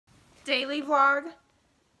daily vlog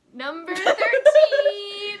number 13.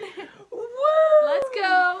 Woo! Let's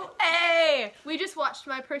go. Hey! We just watched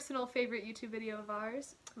my personal favorite YouTube video of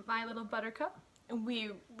ours, My Little Buttercup.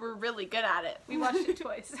 We were really good at it. We watched it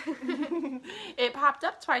twice. It popped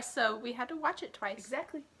up twice, so we had to watch it twice.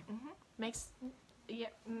 Exactly. Makes... Yeah.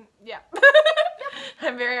 Yeah.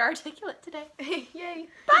 I'm very articulate today. Yay.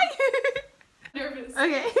 Bye! Nervous.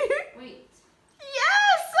 Okay. Wait.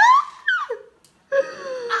 Yes!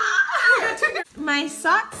 My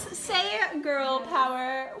socks say girl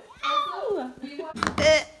power. Wow!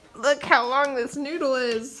 Look how long this noodle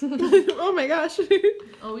is. Oh my gosh.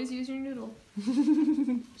 Always use your noodle.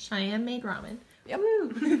 Cheyenne made ramen. Yep.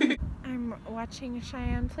 I'm watching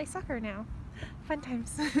Cheyenne play soccer now. Fun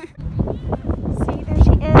times. See, there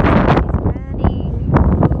she is. She's running.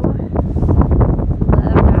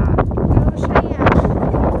 Love that. Go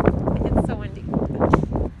Cheyenne. It's so windy.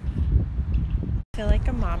 I feel like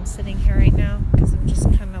a mom sitting here right now because I'm just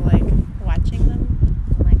kind of like watching them.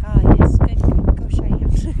 I'm like, oh yes, good. Go Cheyenne.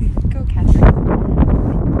 Go Catherine.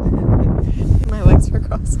 My legs are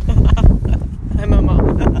crossed. I'm a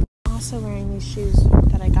mom. Also wearing these shoes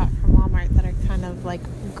that I got from Walmart that are kind of like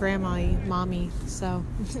grandma-y, mommy, so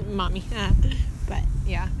mommy. But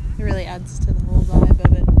yeah, it really adds to the whole vibe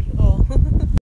of it. Oh.